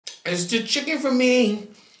It's the chicken for me.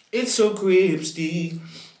 It's so crispy.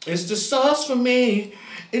 It's the sauce for me.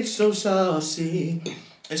 It's so saucy.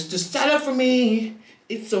 It's the salad for me.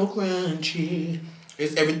 It's so crunchy.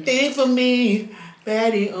 It's everything for me.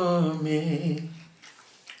 Baddie on me.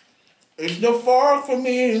 It's the fork for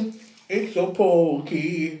me. It's so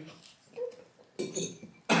pokey.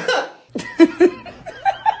 Under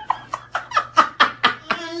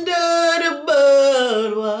the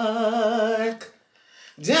boardwalk,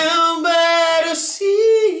 down by the sea,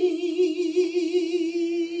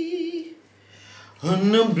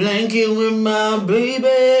 on the blanket with my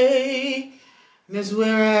baby, that's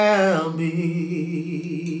where I'll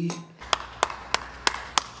be.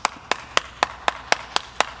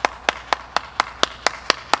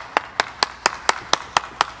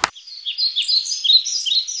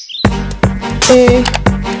 Hey,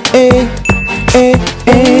 hey, hey,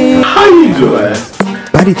 hey. How you doing?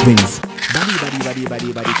 BaddieTwinz. BaddieTwinz.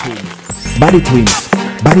 BaddieTwinz.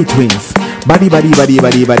 BaddieTwinz.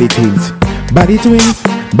 BaddieTwinz. BaddieTwinz.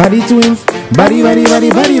 BaddieTwinz.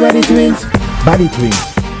 BaddieTwinz. BaddieTwinz.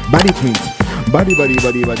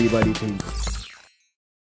 BaddieTwinz.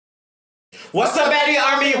 What's up, Baddie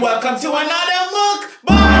Army? Welcome to another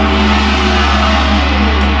mukbang.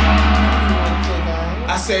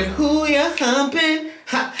 I said, who ya humping?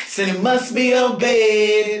 Ha! Said it must be a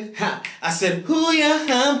bed. Ha! I said, who ya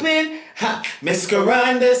humping? Ha! Miss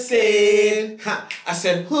Caranda said. Ha! I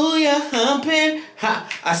said, who ya humping? Ha!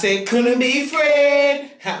 I said, couldn't be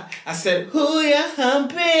Fred. Ha! I said, who ya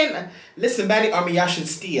humping? Listen, Baddie Army, y'all should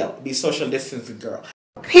still be social distancing, girl.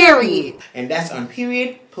 Period. And that's on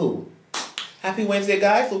period poo. Happy Wednesday,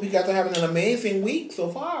 guys. Hope you guys are having an amazing week so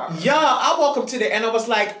far. Y'all, I woke up today and I was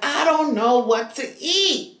like, I don't know what to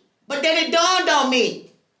eat. But then it dawned on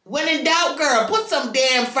me. When in doubt, girl, put some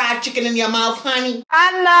damn fried chicken in your mouth, honey.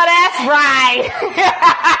 I know that's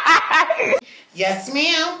right. Yes,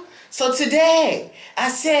 ma'am. So today, I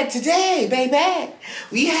said today, baby,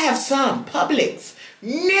 we have some Publix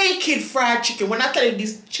naked fried chicken. When I tell you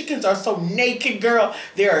these chickens are so naked, girl,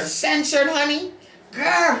 they are censored, honey.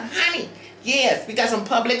 Girl, honey. Yes, we got some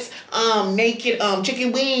Publix naked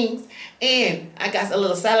chicken wings, and I got a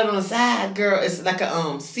little salad on the side, girl. It's like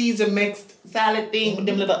a Caesar mixed salad thing with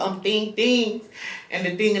them little things, and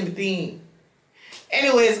the thing.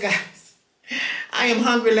 Anyways, guys, I am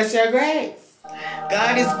hungry. Let's share grace.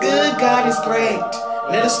 God is good. God is great.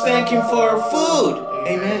 Let us thank Him for food.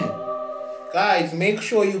 Amen. Guys, make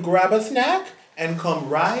sure you grab a snack and come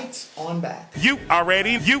right on back. You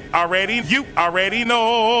already know.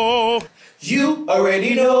 You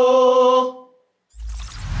already know.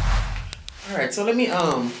 Alright, so let me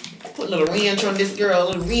put a little ranch on this girl. A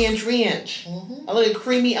little ranch. A little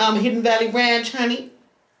creamy Hidden Valley ranch, honey.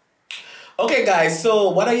 Okay, guys, so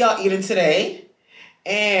what are y'all eating today?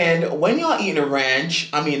 And when y'all eating a ranch,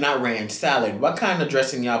 salad, what kind of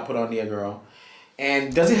dressing y'all put on there, girl?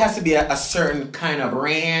 And does it have to be a certain kind of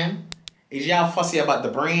brand? Is y'all fussy about the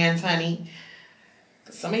brands, honey?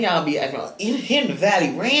 Some of y'all be acting like, Hidden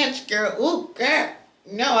Valley Ranch, girl. Ooh, girl.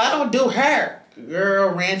 No, I don't do her. Girl,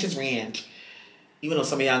 ranch is ranch. Even though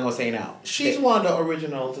some of y'all gonna say no. She's one of the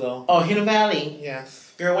originals, though. Oh, Hidden Valley?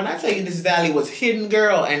 Yes. Girl, when I tell you this valley was hidden,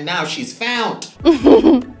 girl, and now she's found.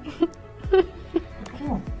 Ooh.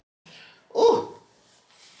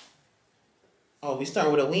 Oh, we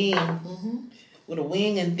start with a wing. With a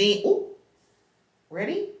wing and thing. Ooh.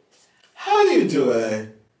 Ready? How you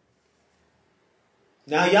doing?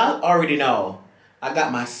 Now, y'all already know. I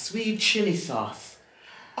got my sweet chili sauce.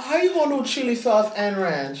 How you gonna do chili sauce and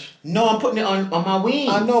ranch? No, I'm putting it on my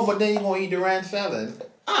wings. I know, but then you gonna eat the ranch salad.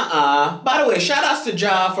 By the way, shout outs to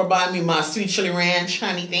Ja for buying me my sweet chili ranch,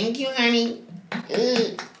 honey. Thank you, honey.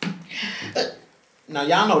 Now,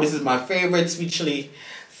 y'all know this is my favorite sweet chili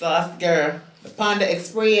sauce, girl. The Panda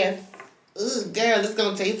Express. Ooh, girl, it's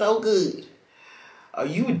gonna taste so good. Are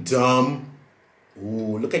you dumb?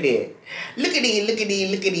 Ooh, look at that. Look at it.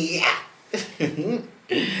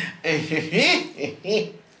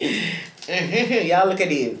 Y'all look at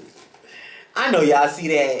this. I know y'all see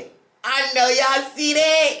that.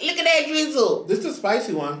 Look at that drizzle. This is the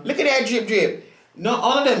spicy one. Look at that drip. No,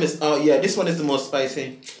 all of them is, oh yeah, this one is the most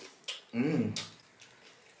spicy.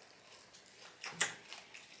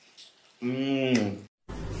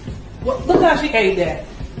 Well, look how she ate that.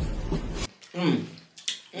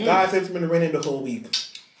 Guys, it's been raining the whole week.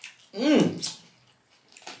 That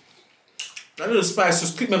little spice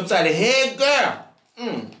just keep me upside the head, girl.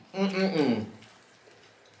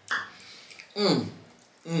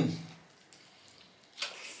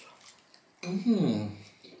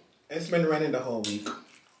 It's been raining the whole week.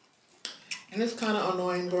 And it's kind of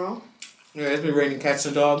annoying, girl. Yeah, it's been raining cats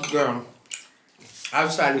and dogs, girl.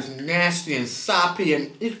 Outside is nasty and soppy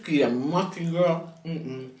and icky and mucky, girl.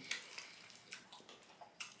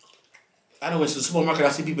 I know it's the supermarket, I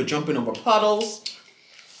see people jumping over puddles.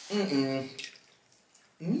 This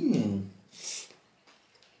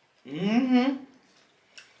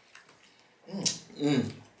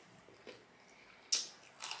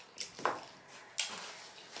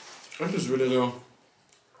is really good.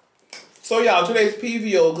 So y'all, today's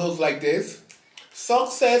PVO goes like this.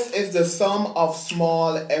 Success is the sum of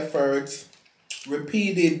small efforts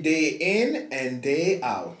repeated day in and day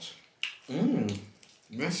out.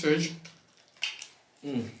 Message.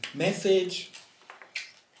 Message.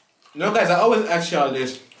 No, guys, I always ask y'all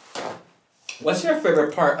this. What's your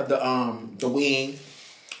favorite part of the wing?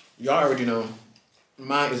 Y'all already know.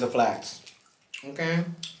 Mine is the flats. Okay?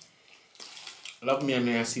 Love me a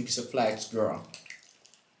nasty piece of flats, girl.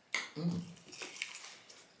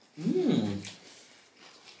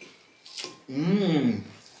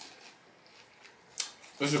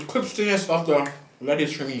 There's a crispiness of the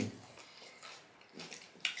lettuce for me.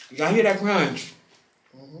 Y'all hear that crunch?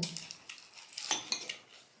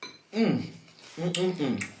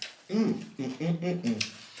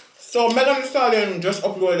 So Megan Thee Stallion just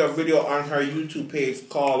uploaded a video on her YouTube page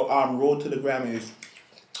called Road to the Grammys.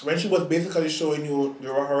 When she was basically showing you the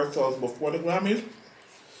rehearsals before the Grammys.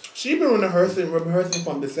 She been rehearsing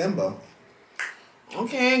from December.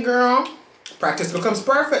 Okay, girl. Practice becomes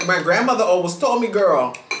perfect. My grandmother always told me,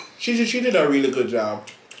 girl. She did a really good job.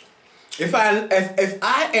 If I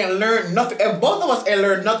ain't learned nothing, if both of us ain't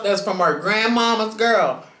learned nothing else from our grandmamas,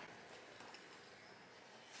 girl,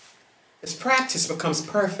 it's practice becomes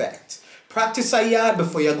perfect. Practice a yard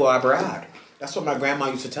before you go abroad. That's what my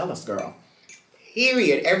grandma used to tell us, girl.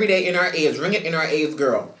 Period. Every day in our ears. Ring it in our ears,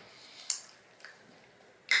 girl.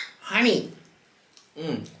 Honey.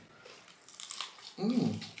 Y'all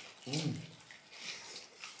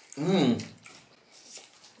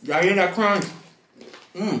hear that crunch?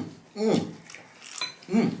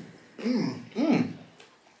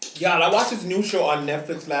 Y'all, I watched this new show on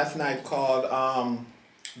Netflix last night called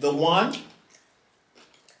The One.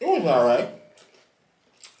 It was alright.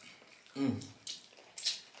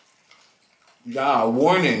 Y'all,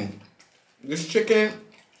 warning. This chicken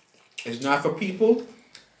is not for people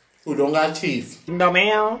who don't got teeth. No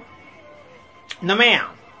ma'am. No ma'am.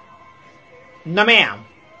 No ma'am.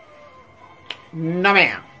 No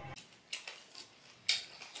ma'am.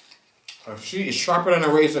 She is sharper than a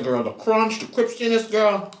razor, girl. The crunch, the crispiness,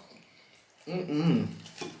 girl.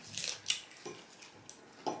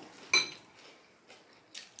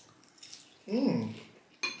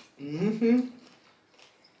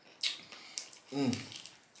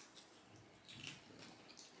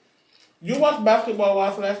 You watched Basketball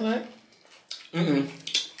Wives last night?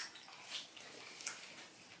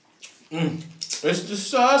 It's the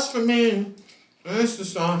sauce for me. It's the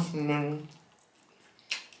sauce for me.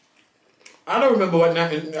 I don't remember what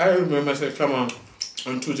night. I don't remember I said come on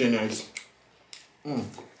Tuesday nights.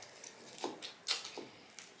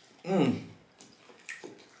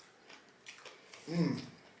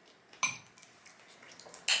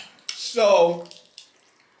 So,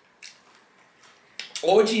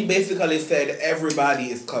 OG basically said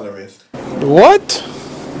everybody is colorist. What?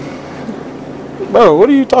 Bro, what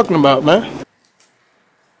are you talking about, man?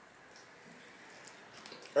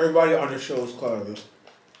 Everybody on the show is colorist.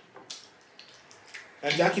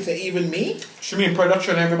 And Jackie said, even me? She mean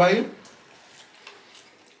production, everybody?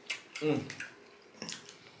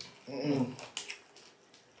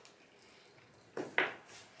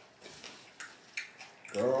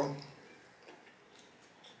 Girl.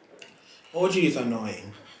 OG is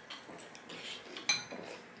annoying.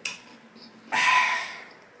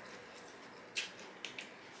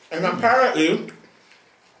 And apparently,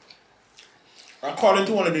 according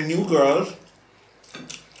to one of the new girls,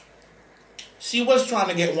 she was trying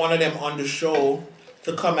to get one of them on the show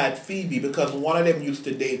to come at Phoebe because one of them used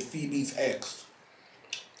to date Phoebe's ex.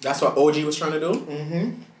 That's what OG was trying to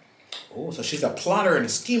do? Oh, so she's a plotter and a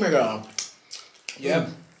schemer, girl. Yep.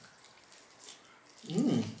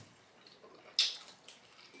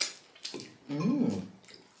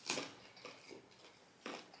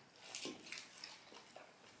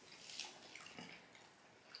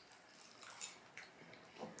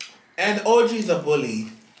 And OG's a bully.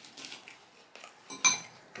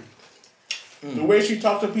 The way she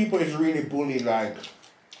talks to people is really bully-like.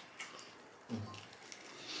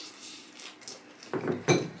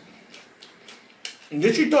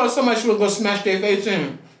 Did she thought somebody she was gonna smash their face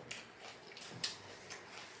in?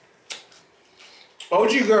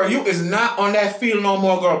 OG girl, you is not on that field no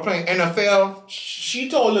more, girl, playing NFL. she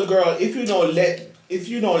told the girl, if you don't let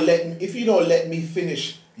me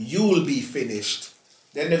finish, you'll be finished.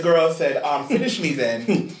 Then the girl said, finish me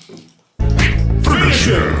then. Finish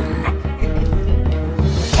her!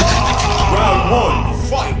 Round 1,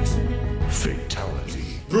 fight.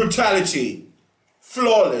 Fatality. Brutality.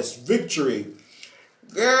 Flawless. Victory.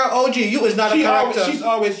 Girl, OG, you is not a character. She's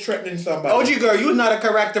always threatening somebody. OG girl, you is not a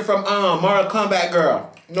character from Mortal Kombat,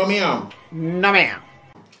 girl. No ma'am. No ma'am.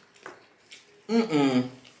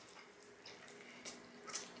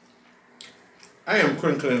 I am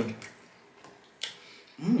crinkling.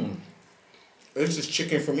 This is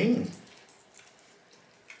chicken for me.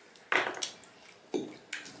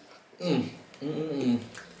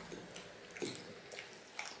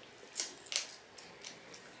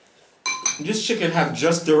 This chicken have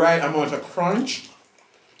just the right amount of crunch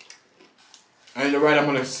and the right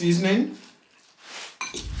amount of seasoning.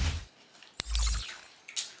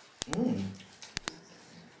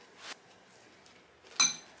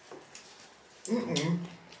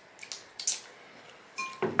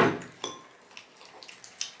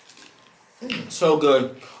 So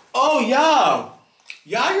good. Oh, y'all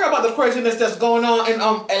hear about the craziness that's going on in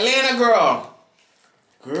Atlanta, girl?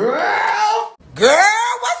 Girl,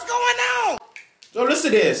 what's going on? So listen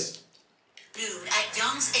to this. Noon at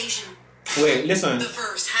Young's Asian. Wait, listen. The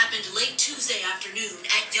first happened late Tuesday afternoon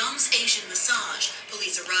at Young's Asian Massage.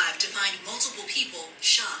 Police arrived to find multiple people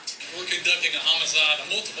shot. We're conducting a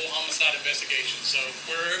multiple homicide investigation. So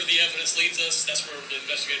wherever the evidence leads us, that's where the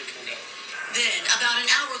investigators will go. Then, about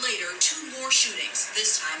an hour later, 2 more shootings,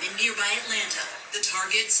 this time in nearby Atlanta. The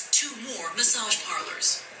targets, 2 more massage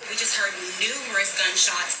parlors. We just heard numerous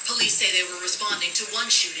gunshots. Police say they were responding to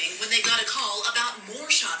one shooting when they got a call about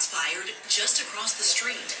more shots fired just across the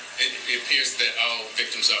street. It appears that all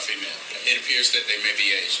victims are female. It appears that they may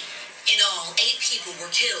be Asian. In all, 8 people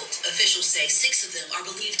were killed. Officials say 6 of them are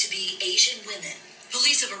believed to be Asian women.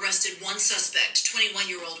 Police have arrested one suspect,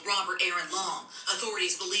 21-year-old Robert Aaron Long.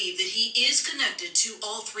 Authorities believe that he is connected to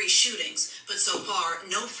all 3 shootings, but so far,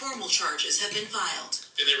 no formal charges have been filed.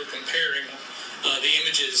 They were comparing the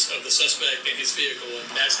images of the suspect and his vehicle, and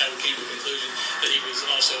that's how we came to the conclusion that he was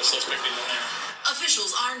also a suspect in Atlanta.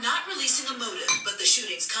 Officials are not releasing a motive, but the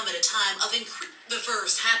shootings come at a time of The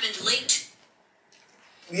first happened late.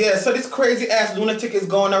 Yeah, so this crazy ass lunatic is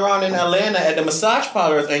going around in Atlanta at the massage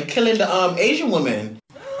parlors and killing the Asian women.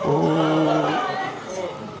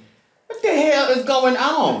 What the hell is going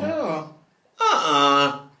on?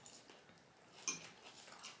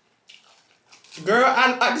 Girl,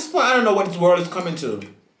 at this point, I don't know what this world is coming to.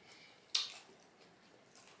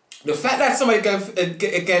 The fact that somebody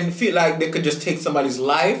can feel like they could just take somebody's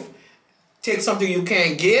life, take something you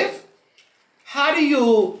can't give. How do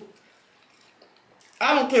you?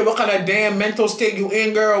 I don't care what kind of damn mental state you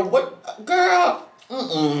in, girl. What, girl?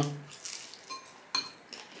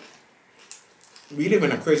 We live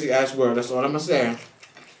in a crazy ass world. That's all I'm gonna say.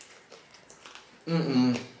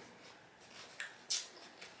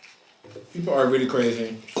 People are really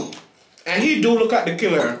crazy. And he do look like the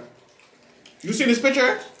killer. You see this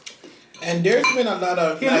picture? And there's been a lot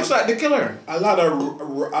of... He looks like the killer. A lot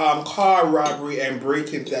of car robbery and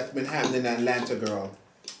break-ins that's been happening in Atlanta, girl.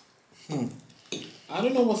 I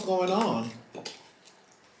don't know what's going on.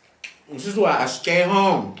 This is why I stay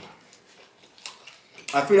home.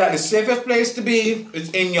 I feel like the safest place to be is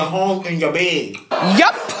in your home, in your bed.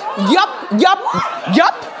 Yup.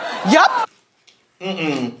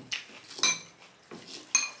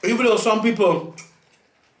 Even though some people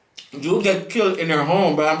do get killed in their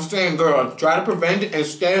home, but I'm saying, girl, try to prevent it and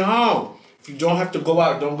stay home. If you don't have to go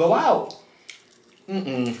out, don't go out.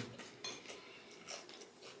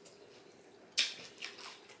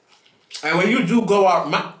 And when you do go out,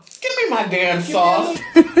 give me my damn sauce.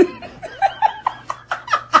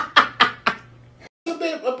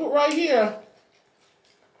 I put right here.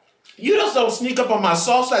 You just don't sneak up on my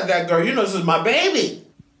sauce like that, girl. You know this is my baby.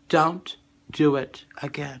 Don't do it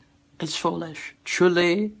again. It's foolish.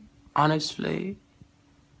 Truly, honestly.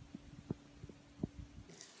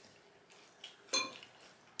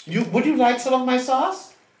 Would you like some of my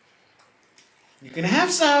sauce? You can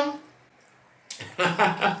have some.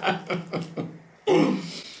 How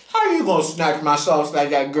are you gonna snatch my sauce like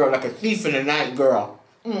that, girl? Like a thief in the night, girl?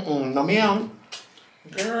 No meow.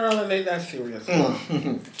 Girl, it ain't that serious.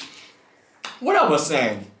 What I was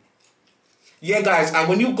saying? Yeah, guys, and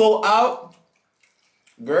when you go out,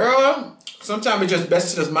 girl, sometimes it's just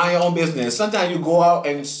best to just mind your own business. Sometimes you go out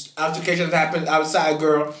and altercations happen outside,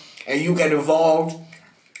 girl, and you get involved.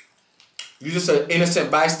 You're just an innocent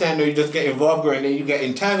bystander. You just get involved, girl, and then you get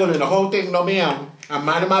entangled in the whole thing. No, ma'am. I'm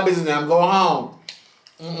minding my business and I'm going home.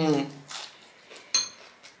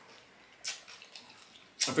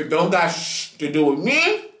 If it don't got to do with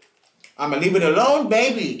me, I'ma leave it alone,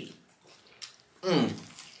 baby.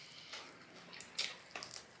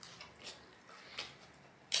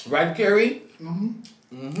 Right, Carrie?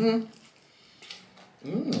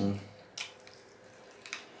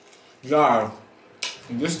 Yeah,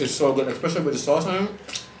 this is so good, especially with the sauce on it.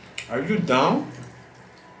 Are you down?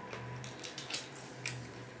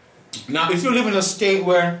 Now, if you live in a state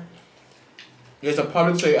where there's a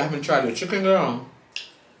public, so you haven't tried the chicken, girl,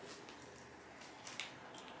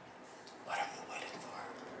 what are you waiting for?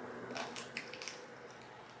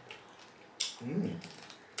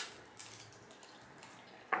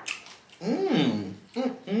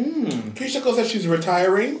 Keisha says she's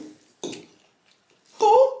retiring.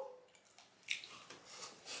 Who?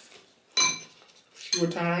 She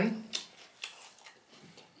retiring?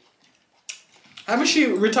 Haven't she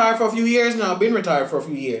retired for a few years now? Been retired for a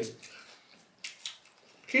few years.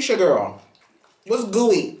 Keisha girl, what's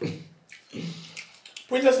gooey?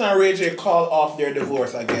 Princess and Ray J call off their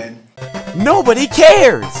divorce again. Nobody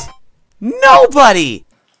cares! Nobody!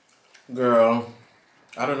 Girl,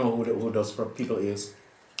 I don't know who those people is.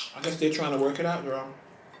 I guess they're trying to work it out, girl.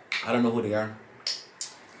 I don't know who they are.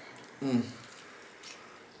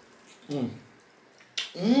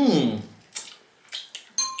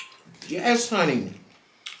 Yes, honey.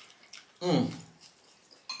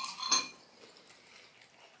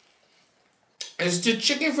 It's the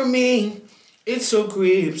chicken for me. It's so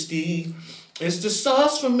crispy. It's the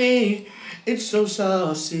sauce for me. It's so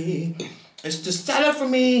saucy. It's the salad for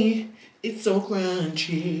me. It's so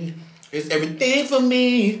crunchy. It's everything for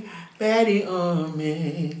me. Baddie on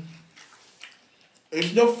me.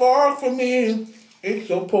 It's the fork for me. It's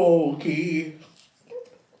so pokey.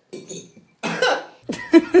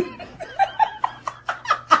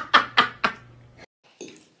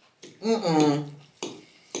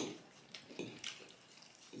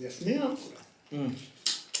 Yes, ma'am.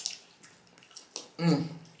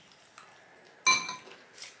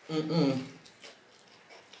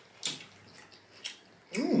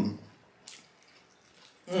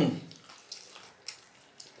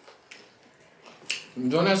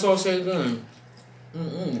 Don't that sauce say good?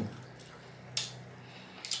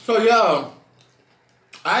 So, y'all,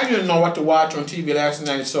 I didn't know what to watch on TV last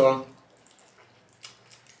night, so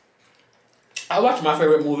I watched my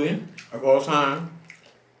favorite movie of all time.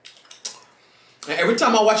 And every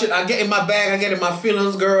time I watch it, I get in my bag, I get in my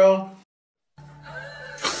feelings, girl.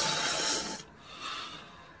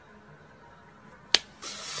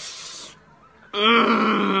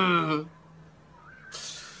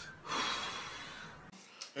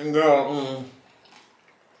 And girl,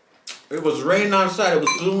 it was raining outside, it was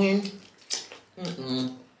gloomy.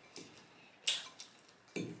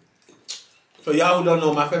 So y'all who don't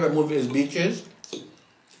know, my favorite movie is Beaches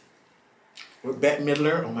with Bette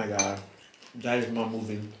Midler. Oh my God, that is my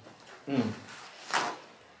movie.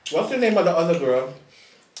 What's the name of the other girl?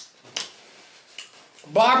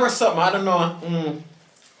 Barbara something, I don't know.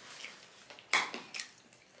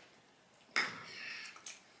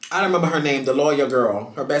 I don't remember her name, the lawyer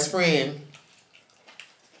girl, her best friend.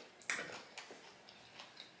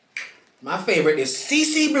 My favorite is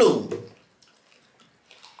CC Bloom.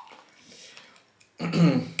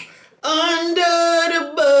 Under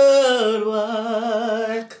the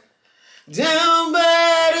boardwalk, down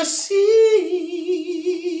by the sea,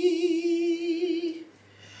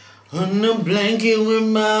 on the blanket with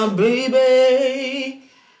my baby,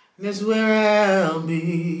 that's where I'll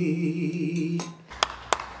be.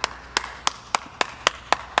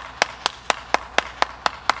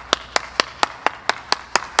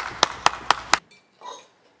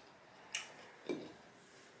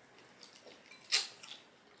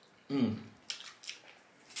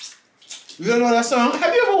 You don't know that song?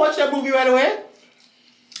 Have you ever watched that movie right away?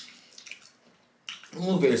 The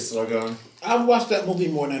movie is so good. I've watched that movie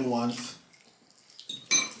more than once.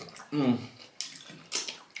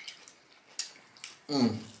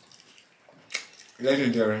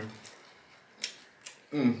 Legendary.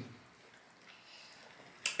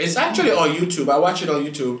 It's actually on YouTube. I watch it on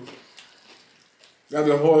YouTube. You have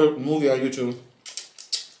the whole movie on YouTube.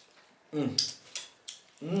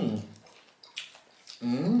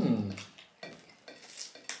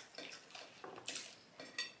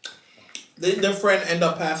 Did their friend end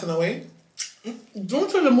up passing away? Don't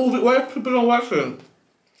tell the movie. Why people don't watch it?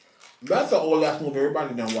 That's the old last movie.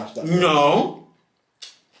 Everybody done watch that. No.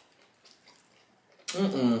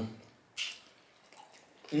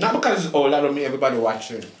 Not because it's old. I don't mean everybody watch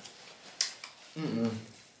it.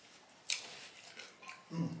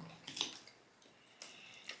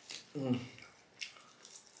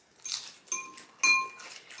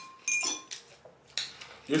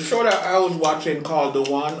 The show that I was watching called The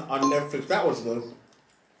One on Netflix, that was good.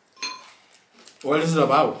 What is it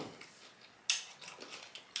about?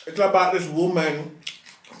 It's about this woman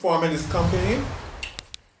forming this company.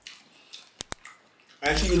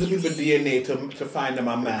 And she uses people's DNA to find them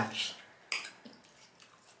a match.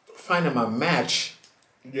 Find them a match?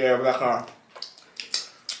 Yeah, like a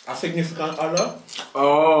significant other.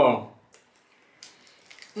 Oh.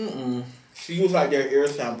 She used like their ear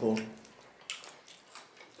sample.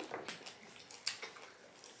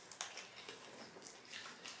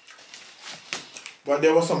 But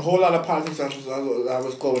there was some whole lot of politics that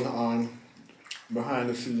was going on behind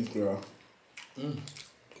the scenes, girl.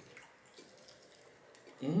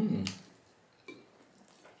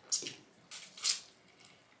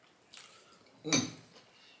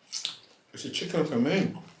 It's a chicken for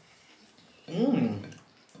me.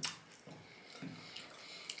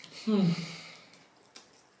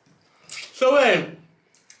 So then,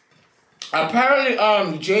 apparently,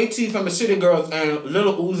 JT from the City Girls and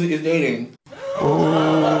Little Uzi is dating.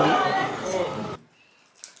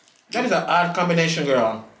 That is an odd combination,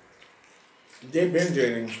 girl. They've been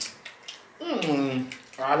dating. I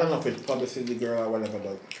don't know if it's publicity girl or whatever,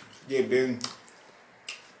 but they've been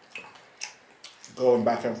going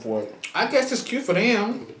back and forth. I guess it's cute for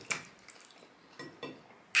them.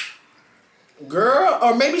 Girl,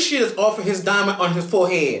 or maybe she just offered his diamond on his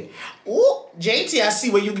forehead. Ooh, JT, I see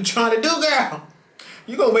what you trying to do, girl.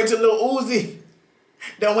 You gonna wait till Lil Uzi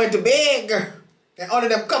done went to bed, girl. And under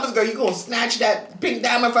them covers, girl, you gonna snatch that pink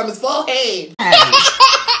diamond from his forehead.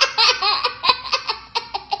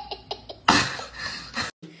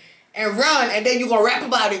 And run, and then you gonna rap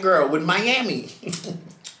about it, girl, with Miami.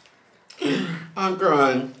 I'm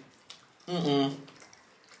crying.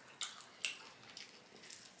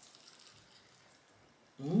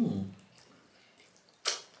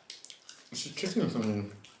 It's a chicken or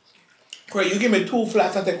something. Great, you give me 2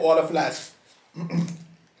 flats, I take all the flats.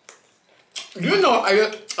 You know,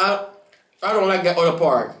 I don't like that other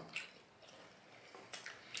part.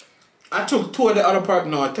 I took 2 of the other part.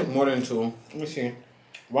 No, I took more than 2. Let me see.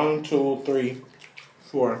 1, 2, 3,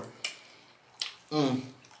 4. Girl,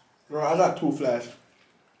 I got 2 flats.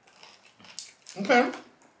 Okay,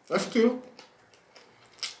 that's cute.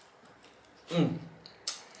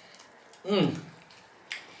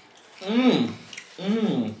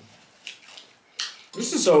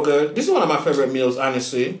 This is so good. This is one of my favorite meals,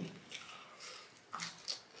 honestly.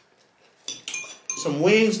 Some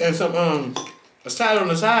wings and some a salad on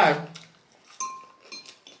the side.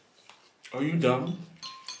 Are you dumb?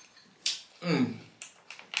 You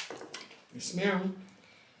smell them?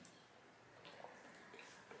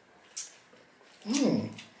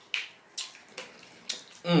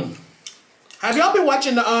 Have y'all been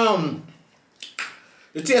watching the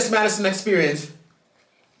T.S. Madison Experience?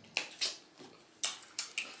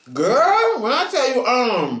 Girl, when I tell you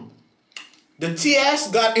the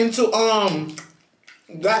T.S. got into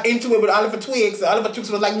it with Oliver Twiggs. Oliver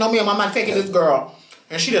Twiggs was like, no, me and my man taking this girl.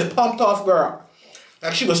 And she just pumped off, girl.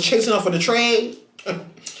 Like she was chasing her for the trade.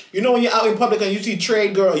 You know when you're out in public and you see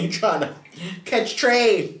trade, girl, you trying to catch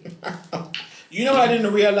trade. You know what I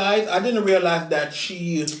didn't realize? I didn't realize that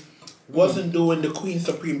she wasn't doing the Queen's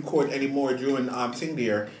Supreme Court anymore during Thing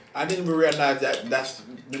there. I didn't even realize that that's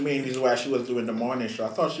the main reason why she was doing the morning show. I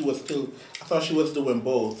thought she was doing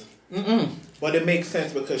both. But it makes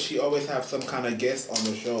sense because she always have some kind of guest on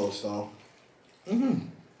the show, so. She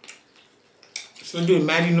was doing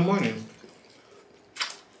Maddie in the morning.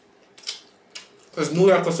 Because New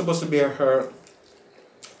York was supposed to be her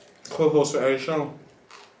co-host for every show.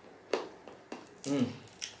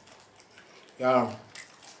 Yeah.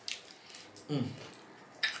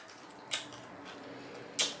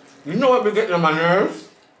 You know what be getting on my nerves?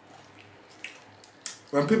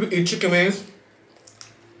 When people eat chicken wings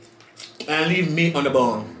and leave meat on the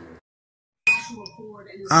bone.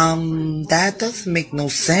 That doesn't make no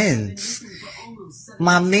sense.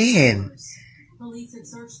 My man.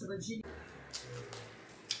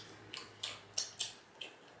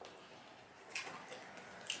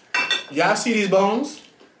 Y'all see these bones?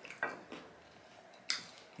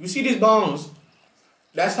 You see these bones?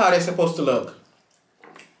 That's how they're supposed to look.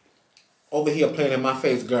 Over here playing in my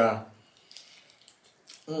face, girl.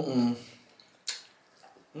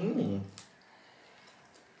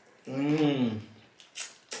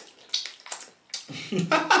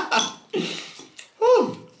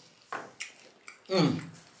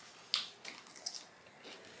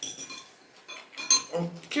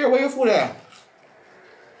 Kira, where your food at?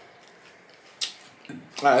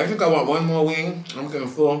 Alright, I think I want one more wing. I'm getting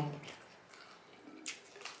full.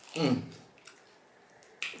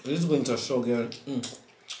 These wings are so good.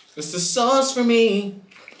 It's the sauce for me.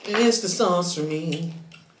 It's the sauce for me.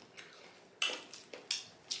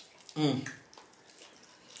 You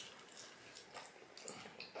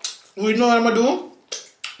know what I'm gonna do?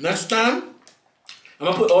 Next time, I'm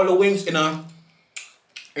gonna put all the wings in a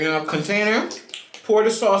container, pour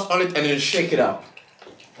the sauce on it, and then shake it up.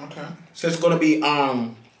 Okay. So it's gonna be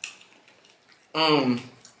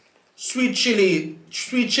sweet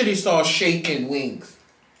chili sauce shaken wings.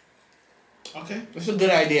 Okay. That's a good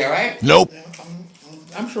idea, right? Nope. Yeah,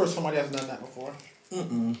 I'm sure somebody has done that before.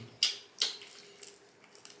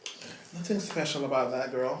 Nothing special about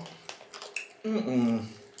that, girl.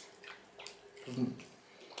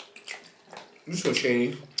 You're so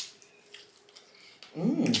shady.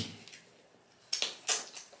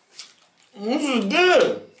 This is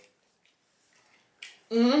good.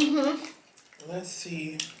 Let's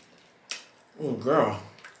see. Oh, girl.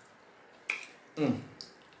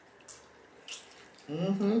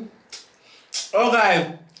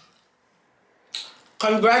 Okay.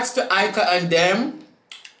 Congrats to Ika and them.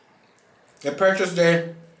 They purchased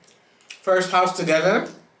their first house together.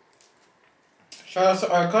 Shout out to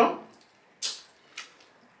Ika.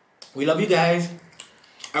 We love you guys.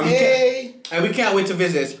 And we can't wait to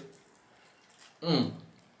visit.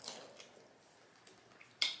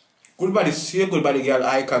 Good body, see a good body girl,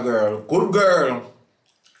 Ika girl. Good girl.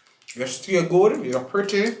 You're still good, you're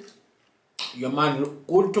pretty. Your man look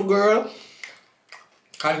good to girl.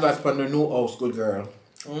 Congrats on the new house, good girl.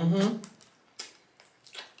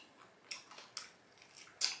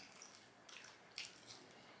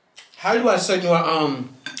 How do I send you a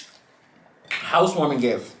housewarming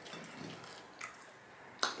gift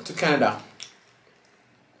to Canada?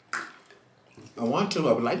 I want to,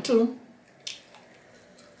 I would like to.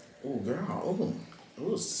 Oh girl,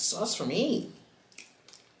 oh, sauce for me.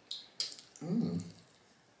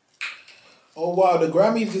 Oh wow, the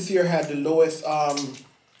Grammys this year had the lowest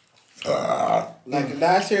like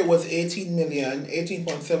last year it was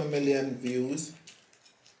 18.7 million views.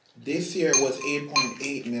 This year it was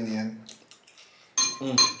 8.8 million.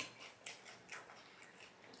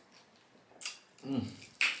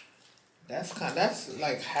 That's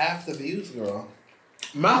like half the views, girl.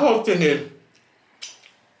 My whole thing is,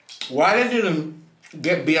 why they didn't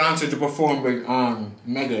get Beyonce to perform with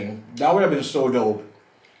Megan? That would have been so dope.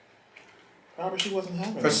 Probably she wasn't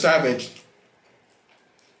having For it. Savage.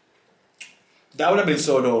 That would have been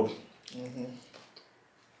so dope.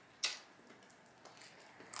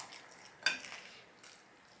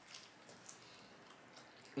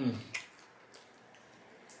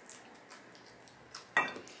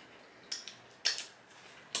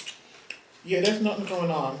 Yeah, there's nothing going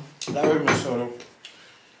on. That would have been so dope.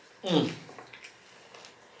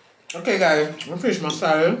 Okay, guys, I'm gonna finish my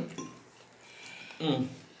salad.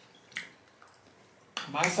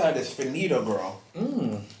 My side is finito, girl.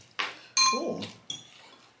 Ooh.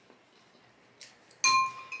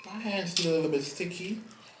 My hand's still a little bit sticky.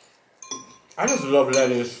 I just love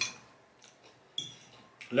lettuce.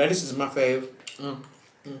 Lettuce is my fave.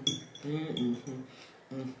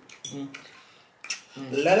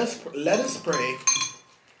 Lettuce spray.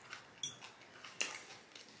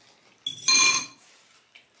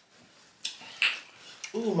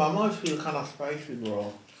 Ooh, my mouth feels kind of spicy,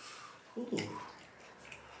 girl. Ooh.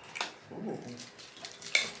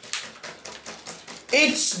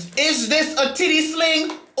 Is this a titty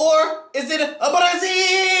sling or is it a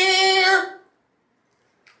brazier?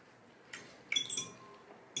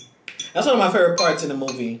 That's one of my favorite parts in the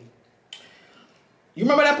movie. You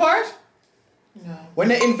remember that part? No. When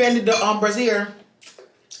they invented the brazier.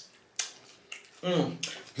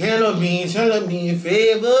 Hello me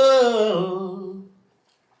favor.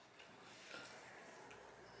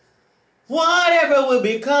 Whatever will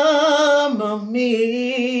become of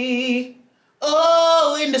me.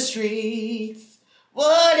 Oh, in the streets.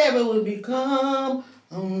 Whatever will become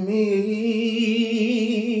of me.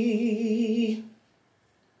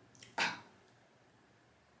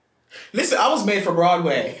 Listen, I was made for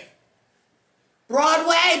Broadway.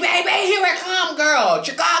 Broadway, baby, here it come, girl.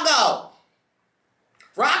 Chicago.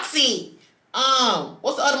 Roxy.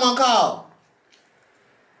 What's the other one called?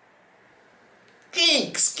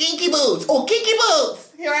 Kinky Boots. Oh, Kinky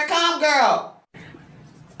Boots. Here I come, girl.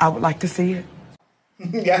 I would like to see it.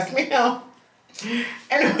 Yes, ma'am.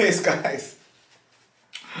 Anyways, guys.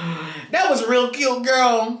 That was real cute,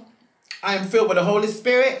 girl. I am filled with the Holy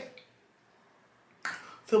Spirit.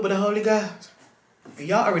 Filled with the Holy Ghost.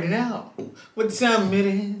 Y'all already know what time it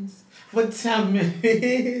is. What time it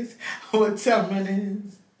is. What time it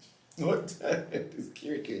is. What time it is.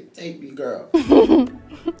 Kira, take me, girl.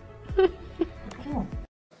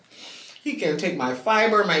 He can take my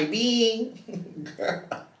fiber, my being. Girl.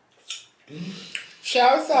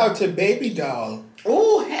 Shouts out to Baby Doll.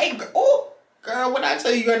 Ooh, hey, ooh, girl, when I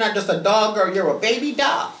tell you you're not just a dog, girl, you're a baby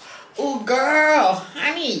doll. Ooh, girl,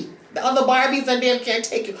 honey, the other Barbies and them can't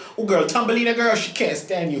take you. Ooh, girl, Tumbelina, girl, she can't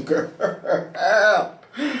stand you, girl.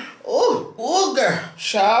 Ooh, girl.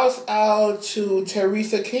 Shouts out to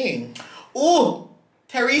Teresa King. Ooh,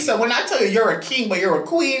 Teresa, when I tell you you're a king, but you're a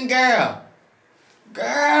queen, girl.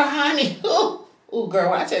 Girl, honey, ooh,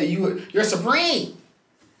 girl, when I tell you you're supreme.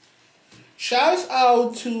 Shouts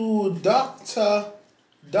out to Dr.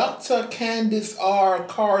 Candice R.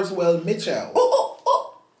 Carswell Mitchell.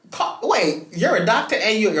 Wait, you're a doctor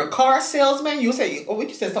and you're a car salesman? You say, what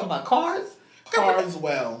you said, something about cars?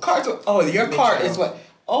 Carswell. Carswell. Oh, your Mitchell. car is what?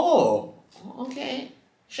 Oh, okay.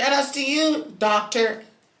 Shout outs to you, doctor.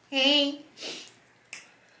 Hey.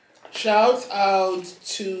 Shouts out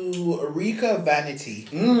to Rika Vanity.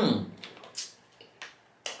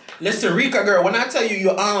 Listen, Rika girl, when I tell you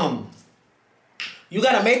you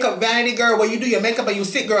got a makeup vanity, girl, where you do your makeup and you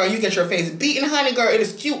sit, girl, and you get your face beaten, honey, girl. It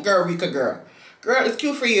is cute, girl, Rika, girl. Girl, it's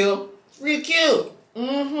cute for you. Real cute.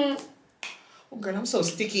 Oh, girl, I'm so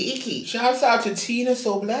sticky icky. Shouts out to Tina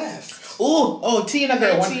So Blessed. Oh, Tina,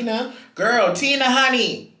 girl. Hey, Tina. Girl, Tina,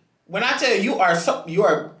 honey. When I tell you, you are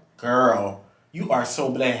so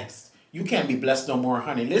blessed. You can't be blessed no more,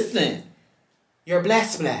 honey. Listen. You're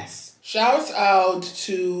blessed. Shouts out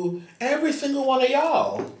to every single one of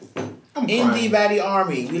y'all. In the Baddie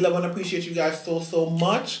Army. We love and appreciate you guys so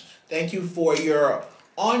much. Thank you for your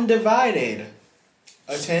undivided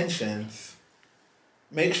attentions.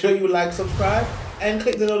 Make sure you like, subscribe, and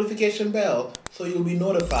click the notification bell so you'll be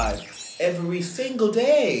notified every single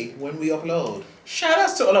day when we upload. Shout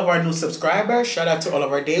out to all of our new subscribers. Shout out to all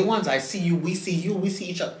of our day ones. I see you, we see you, we see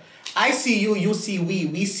each other. I see you, you see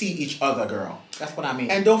we see each other, girl. That's what I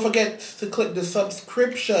mean. And don't forget to click the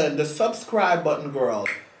subscribe button, girl.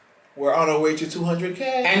 We're on our way to 200K.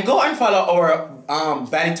 And go and follow our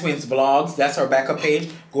BaddieTwinz vlogs. That's our backup page.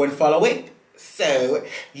 Go and follow it. So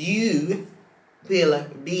you will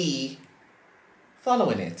be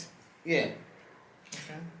following it. Yeah.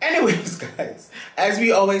 Okay. Anyways, guys, as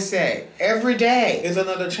we always say, every day is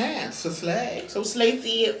another chance to slay. So slay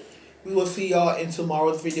sis. We will see y'all in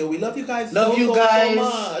tomorrow's video. We love you guys. Love you guys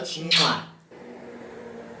so much. Mwah.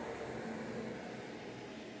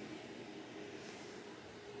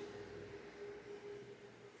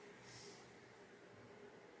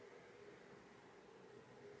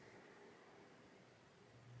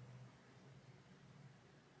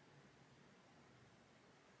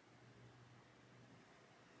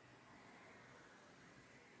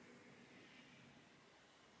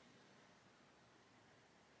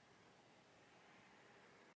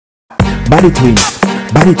 BaddieTwinz,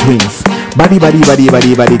 BaddieTwinz, BaddieTwinz,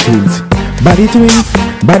 BaddieTwinz, BaddieTwinz,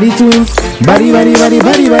 BaddieTwinz,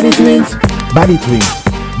 BaddieTwinz, BaddieTwinz,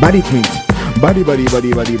 BaddieTwinz,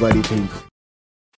 BaddieTwinz.